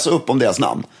läsa upp om deras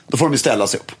namn, då får de ju ställa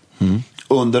sig upp.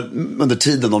 Under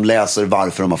tiden de läser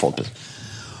varför de har fått det.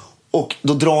 Och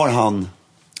då drar han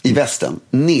i västen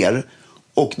ner.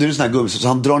 Och det är en sån här gubbe, så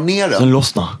han drar ner den. Den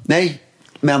lossnar? Nej,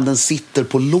 men den sitter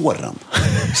på låren.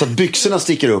 Så att byxorna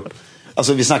sticker upp.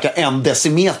 Alltså vi snackar 1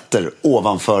 decimeter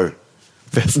ovanför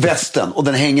västen. Och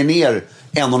den hänger ner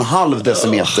 1,5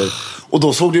 decimeter. Och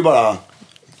då såg det ju bara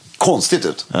konstigt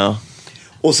ut. Ja.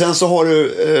 Och sen så har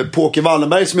du Påke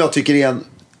Wallenberg, som jag tycker är en...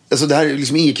 Alltså det här är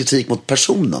liksom ingen kritik mot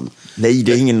personen. Nej,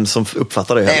 det är ingen som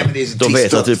uppfattar det heller. Nej, men det är de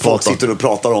vet att vi folk sitter och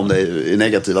pratar om det i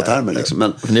negativa termer liksom.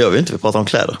 Men det gör vi inte, vi pratar om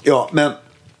kläder. Ja, men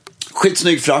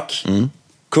skitsnygg frack.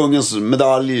 Kungens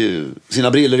medalj,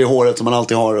 sina briller i håret som man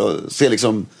alltid har, och ser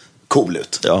liksom cool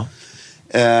ut. Ja.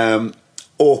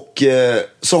 Och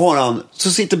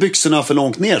så sitter byxorna för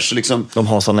långt ner, så liksom de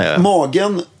har så ner.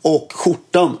 Magen och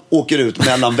skjortan åker ut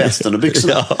mellan västen och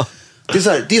byxorna. Ja. Det är så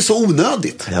här, det är så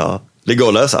onödigt. Ja, det går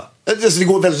att lösa. Det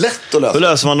går väldigt lätt att lösa. Hur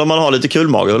löser man om man har lite kul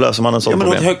mage? Hur löser man en sån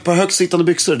problem? Men på högt sittande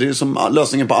byxor, det är ju som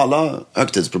lösningen på alla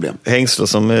högtidsproblem. Hängslar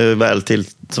som är väl till...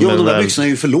 De där byxorna är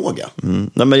ju för låga.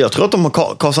 Nej, men jag tror att de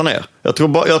kasar ner. Jag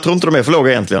tror inte de är för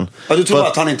låga egentligen. Ja, du tror bara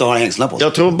att han inte har hängslar på sig?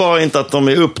 Jag tror bara inte att de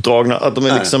är uppdragna. Att de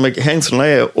är liksom, hängslarna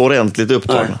är ordentligt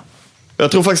uppdragna. Nej.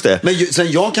 Jag tror faktiskt det. Men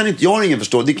sen jag har ingen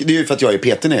förståelse. Det är ju för att jag är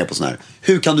PT när jag är på sån här.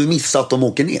 Hur kan du missa att de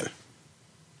åker ner?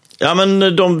 Ja,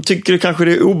 men de tycker kanske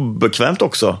det är obekvämt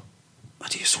också.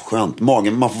 Det är ju så skönt.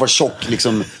 Magen, man får vara tjock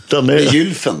liksom Den är... i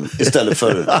gylfen istället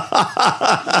för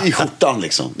i skjortan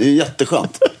liksom. Det är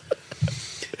jätteskönt.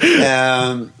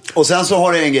 Och sen så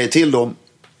har det en grej till då.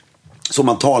 Som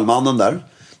man talmannen där.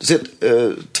 Du ser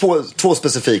två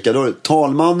specifika. Då är det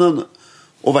talmannen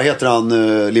och vad heter han,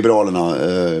 Liberalerna?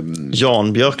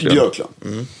 Jan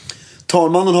Björklund.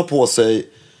 Talmannen har på sig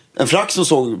en frack som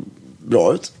såg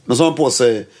bra ut. Men så har han på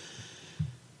sig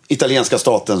italienska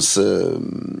statens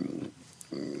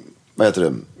vad heter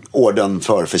det? Orden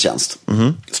för förtjänst.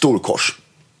 Storkors.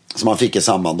 Som han fick i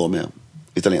samband då med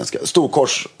italienska.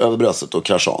 Storkors över bröstet och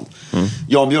krashan.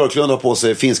 Jan Björklund har på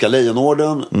sig finska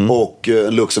lejonorden och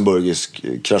en luxemburgisk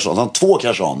krashan. Han har 2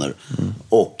 krashaner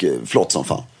och flott som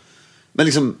fan. Men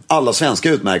liksom alla svenska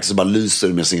utmärkelser bara lyser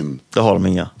med sin... Det har de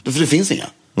inga. För det finns inga.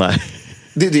 Nej.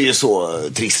 Det är ju så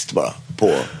trist bara.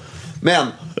 Men,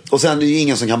 och sen är det ju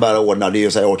ingen som kan bära ordnar. Det är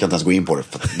ju så här, jag orkar inte ens gå in på det.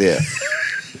 För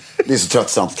det är så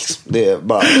tröttsamt liksom. Det är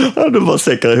bara... Ja, du bara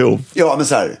säckar ihop. Ja, men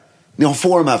så här. Ni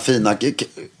får de här fina...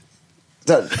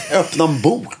 Så här, öppna en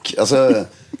bok. Alltså,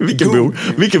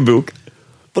 Vilken bok?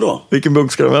 Vadå? Vilken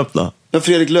bok ska de öppna?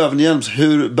 Fredrik Löwenhjelms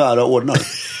Hur bära ordnar.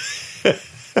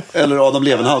 Eller Adam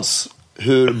Levenhauts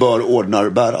Hur bör ordnar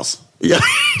bäras. Ja,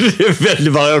 det är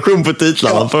väldigt variation på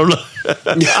titlarna på de där.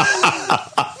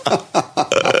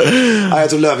 Ja, jag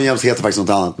tror Löwenhjelms heter faktiskt något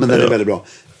annat. Men den är väldigt bra.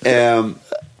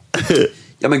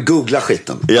 Ja, men googla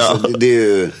skiten. Ja. Alltså, det är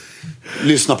ju...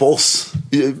 Lyssna på oss.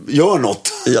 Gör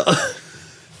något. Ja.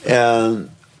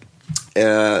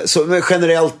 Så men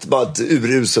generellt bara ett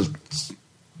uruselt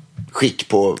skick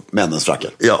på männens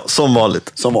frackar. Ja, som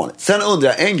vanligt. Sen undrar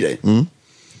jag en grej.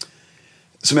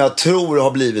 Som jag tror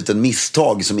har blivit en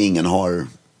misstag som ingen har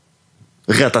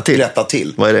rättat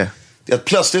till. Vad är det? Det är att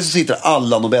plötsligt så sitter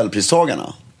alla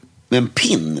Nobelpristagarna med en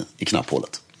pin i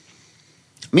knapphålet.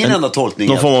 Min enda tolkning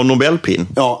är... Någon form av Nobelpin?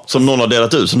 Ja. Som någon har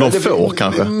delat ut, som de får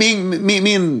kanske?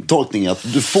 Min tolkning är att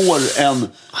du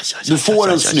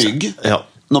får en snygg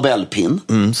Nobelpin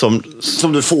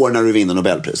som du får när du vinner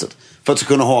Nobelpriset. För att du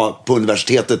ska kunna ha på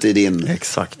universitetet i din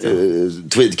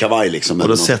tweedkavaj liksom. Och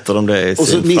då sätter de det i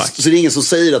sin frack. Så det är ingen som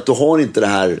säger att du har inte det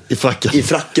här i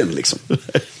fracken liksom.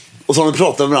 Och så har de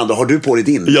pratat med varandra, har du på dig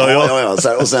din? Ja. Så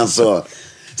här, och sen så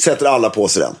sätter alla på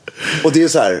sig den. Och det är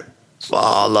så här...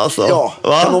 Fan alltså. Ja,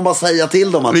 kan man bara säga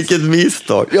till dem att... Vilket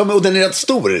misstag. Ja, men och den är rätt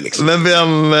stor liksom. Men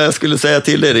vem skulle säga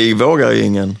till det vågar ju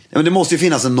ingen. Ja, men det måste ju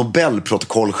finnas en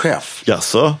Nobelprotokollchef.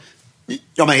 Jaså?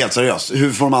 Ja, men helt seriöst.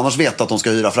 Hur får de annars veta att de ska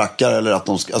hyra frackar? Eller att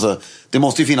de ska... Alltså, det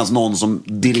måste ju finnas någon som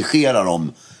dirigerar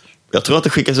dem. Jag tror att det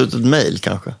skickas ut ett mejl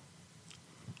kanske.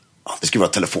 Ja, det skulle vara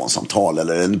ett telefonsamtal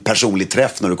eller en personlig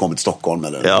träff när du kommer till Stockholm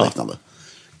eller något liknande.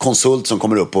 Konsult som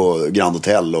kommer upp på Grand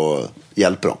Hotel och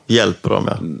hjälper dem.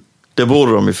 Ja. Det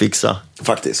borde de ju fixa.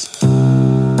 Faktiskt.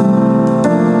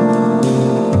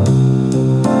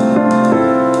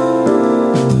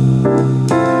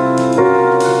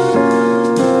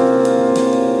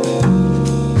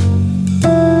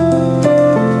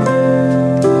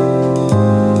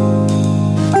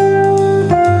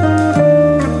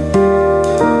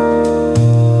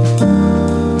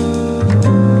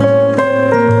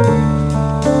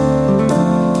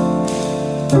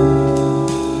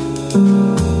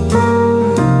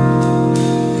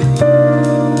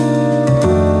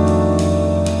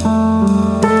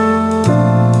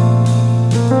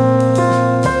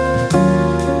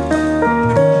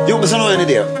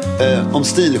 Om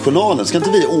Stiljournalen, ska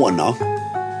inte vi ordna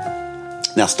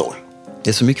nästa år? Det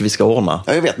är så mycket vi ska ordna.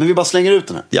 Ja, jag vet, men vi bara slänger ut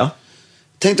den här. Ja.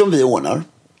 Tänk om vi ordnar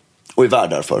och är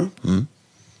värdar för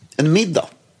en middag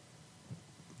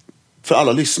för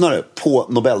alla lyssnare på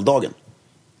Nobeldagen.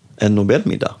 En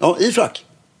Nobelmiddag? Ja, i frack.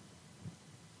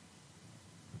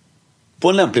 På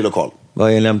en lämplig lokal.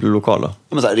 Vad är en lämplig lokal då?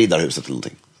 Ja, men så här, Riddarhuset eller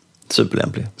någonting.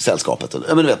 Superlämplig. Sällskapet.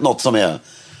 Ja, men du vet, något som är...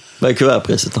 Vad är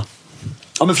kuvertpriset då?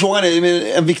 Ja, men frågan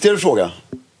är, en viktigare fråga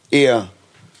är,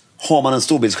 har man en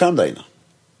storbildsskärm där inne?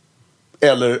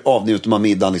 Eller avnjuter man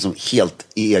middagen liksom helt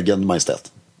i egen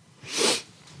majestät?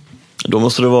 Då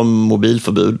måste det vara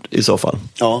mobilförbud i så fall.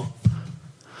 Ja.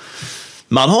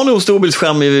 Man har nog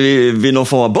storbildsskärm vid någon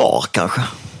form av bar kanske.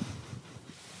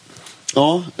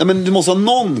 Ja, men du måste ha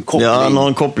någon koppling. Ja,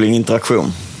 någon koppling,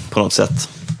 interaktion på något sätt.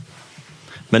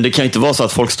 Men det kan ju inte vara så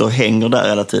att folk står och hänger där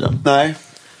hela tiden. Nej.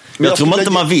 Men jag tror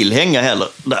inte man vill hänga heller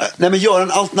där. Nej, men göra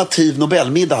en alternativ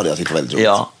Nobelmiddag hade jag tyckt var väldigt roligt.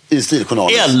 Ja. I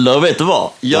Stiljournalen. Eller vet du vad?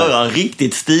 Göra en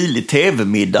riktigt stilig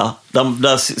tv-middag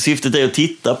där syftet är att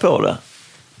titta på det.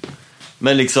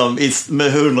 Men liksom med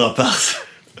 100 pers.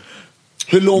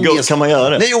 Hur lång kan man göra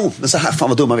det? Nej, men så här, fan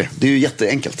vad dumma vi är. Det är ju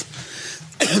jätteenkelt.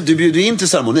 Du bjuder in till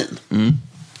ceremonin.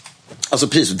 Alltså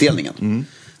prisutdelningen.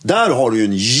 Där har du ju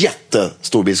en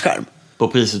jättestor bildskärm. På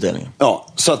prisutdelningen.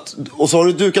 Ja, så att, och så har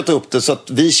du dukat upp det så att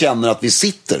vi känner att vi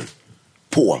sitter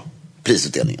på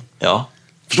prisutdelningen. Ja.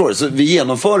 Förstår du? Så vi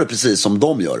genomför det precis som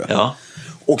de gör det. Ja.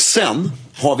 Och sen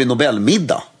har vi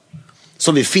Nobelmiddag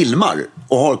som vi filmar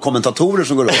och har kommentatorer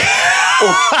som går över.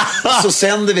 Och så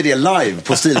sänder vi det live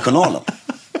på Stilkanalen.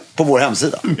 På vår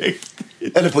hemsida.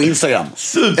 Eller på Instagram.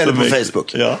 Eller på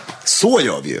Facebook. Ja. Så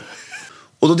gör vi ju.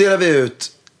 Och då delar vi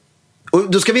ut.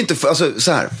 Och då ska vi inte, alltså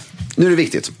så här. Nu är det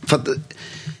viktigt. För att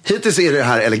hittills är det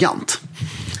här elegant.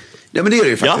 Ja, men det är det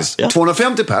ju faktiskt. Ja.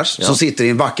 250 pers som sitter i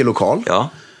en vacker lokal. Ja.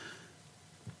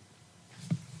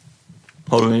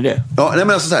 Har du en idé? Ja, nej,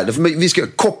 men alltså så här, vi ska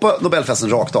koppa Nobelfesten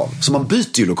rakt av. Så man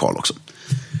byter ju lokal också.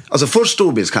 Alltså först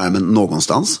storbildsskärmen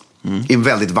någonstans. I en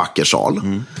väldigt vacker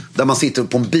sal. Där man sitter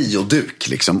på en bioduk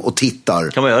liksom, och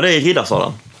tittar. Kan man göra det i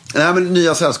Riddarsalen? Nej, men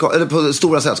nya sällskap, eller på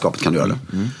stora sällskapet kan du göra det.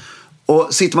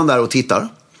 Och sitter man där och tittar.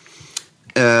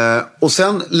 Och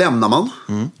sen lämnar man.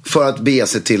 För att bege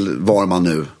sig till var man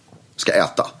nu ska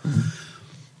äta.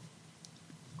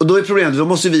 Och då är problemet, då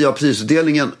måste vi ha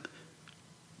prisutdelningen.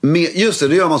 Just det,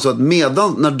 då gör man så att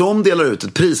när de delar ut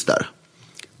ett pris där,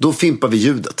 då fimpar vi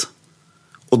ljudet.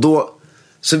 Och då,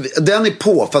 så den är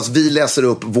på fast vi läser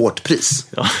upp vårt pris.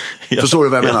 Ja. Förstår du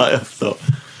vad jag menar? Ja, jag förstår.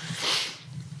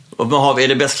 Och är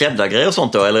det bäst klädda grejer och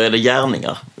sånt då? Eller är det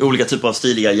gärningar? Olika typer av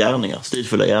stiliga gärningar,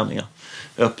 stilfulla gärningar.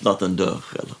 Öppnat en dörr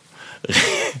eller...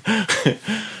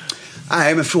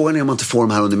 Nej, men frågan är om man inte får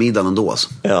de här under middagen ändå alltså.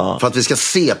 Ja. För att vi ska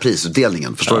se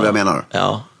prisutdelningen. Förstår du vad jag menar?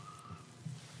 Ja.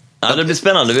 Ja, det blir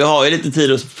spännande. Vi har ju lite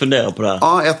tid att fundera på det här.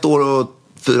 Ja, 1 år och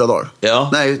 4 dagar. Ja.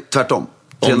 Nej, tvärtom.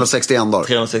 361 dagar.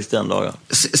 361 dagar.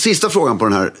 Sista frågan på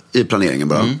den här i planeringen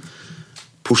bara.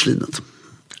 Porslinet.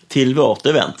 Till vårt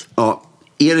event. Ja.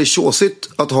 Är det tjåsigt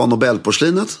att ha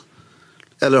Nobelporslinet?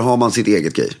 Eller har man sitt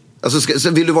eget grej? Alltså,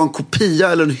 vill du vara en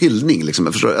kopia eller en hyllning? Liksom?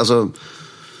 Jag förstår, alltså...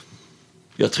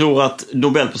 Jag tror att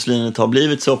Nobelporslinet har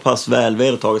blivit så pass väl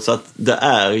vedertaget så att det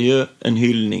är ju en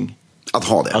hyllning. Att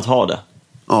ha det? Att ha det,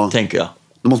 tänker jag.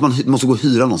 Då måste gå och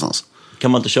hyra någonstans.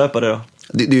 Kan man inte köpa det då?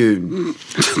 Det är ju...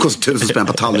 Det kostar 1000 spänn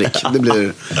på tallrik. Det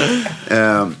blir...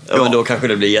 Ja, men då kanske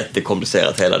det blir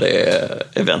jättekomplicerat hela det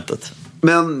eventet.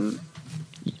 Men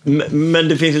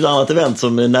det finns ett annat event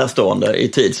som är närstående i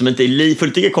tid som inte är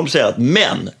fullt lika komplicerat,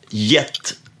 men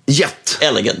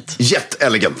elegant.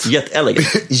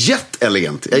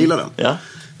 Jag gillar den. Ja.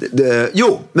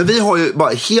 Jo, men vi har ju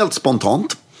bara helt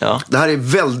spontant. Ja. Det här är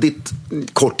väldigt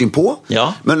kort inpå.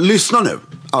 Ja. Men lyssna nu,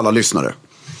 alla lyssnare.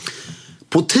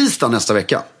 På tisdag nästa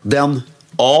vecka, den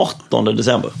 18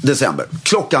 december.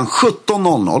 Klockan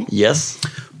 17.00. Yes.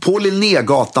 På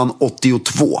Linnégatan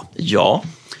 82. Ja.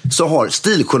 Så har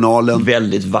Stiljournalen...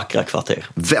 Väldigt vackra kvarter.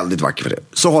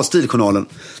 Så har Stiljournalen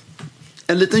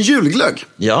en liten julglögg.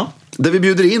 Ja. Där vi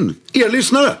bjuder in er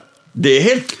lyssnare. Det är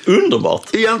helt underbart.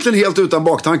 Egentligen helt utan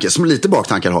baktanke. Som lite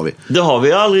baktankar har vi. Det har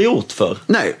vi aldrig gjort för.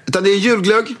 Nej, utan det är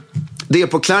julglögg. Det är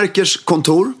på Klärkers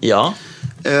kontor. Ja.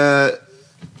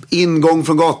 Ingång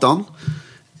från gatan.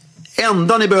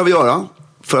 Enda ni behöver göra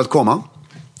för att komma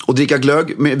och dricka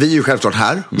glögg, vi är ju självklart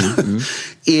här,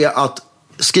 är att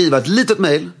skriva ett litet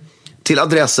mejl till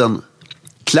adressen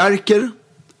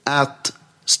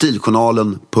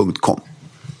klarker@stiljournalen.com.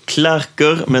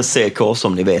 Klärker med CK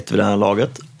som ni vet vid det här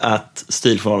laget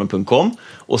 @stiljournalen.com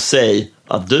och säg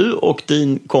att du och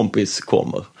din kompis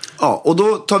kommer. Ja, och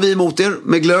då tar vi emot er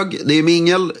med glögg. Det är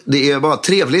mingel, det är bara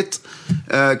trevligt.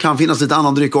 Kan finnas lite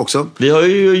annan dryck också. Vi har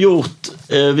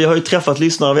ju träffat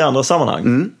lyssnare vid andra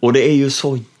sammanhang och det är ju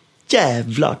så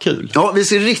jävla kul. Ja, vi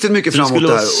ser riktigt mycket fram emot det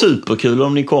här. Det skulle vara superkul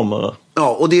om ni kommer. Ja,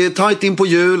 och det är tajt in på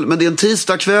jul, men det är en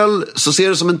tisdagkväll, så ser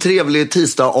det som en trevlig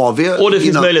tisdag AV. Och det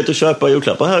finns möjlighet att köpa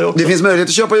julklappar här också. Det finns möjlighet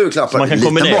att köpa julklappar. Man kan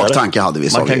liten kombinera baktanke det. Hade vi.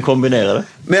 Man kan kombinera det.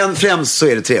 Men främst så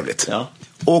är det trevligt. Ja.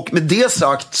 Och med det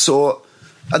sagt så,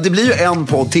 det blir ju en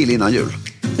podd till innan jul.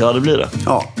 Ja, det blir det.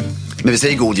 Ja, men vi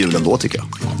säger god jul ändå tycker jag.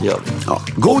 Ja. Ja.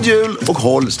 God jul och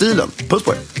håll stilen. Puss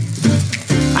på er.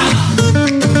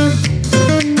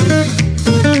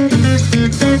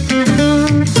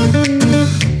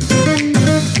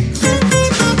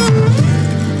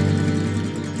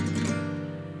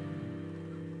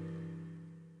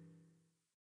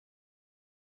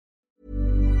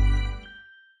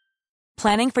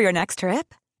 Planning for your next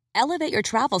trip? Elevate your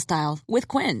travel style with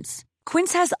Quince.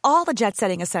 Quince has all the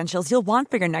jet-setting essentials you'll want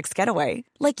for your next getaway,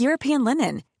 like European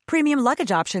linen, premium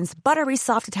luggage options, buttery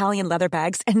soft Italian leather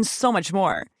bags, and so much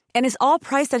more. And is all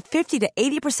priced at 50 to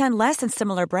 80% less than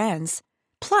similar brands.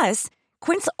 Plus,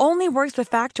 Quince only works with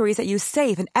factories that use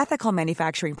safe and ethical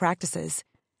manufacturing practices.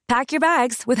 Pack your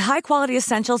bags with high-quality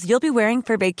essentials you'll be wearing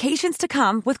for vacations to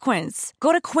come with Quince.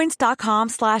 Go to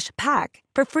quince.com/pack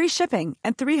for free shipping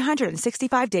and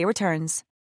 365-day returns.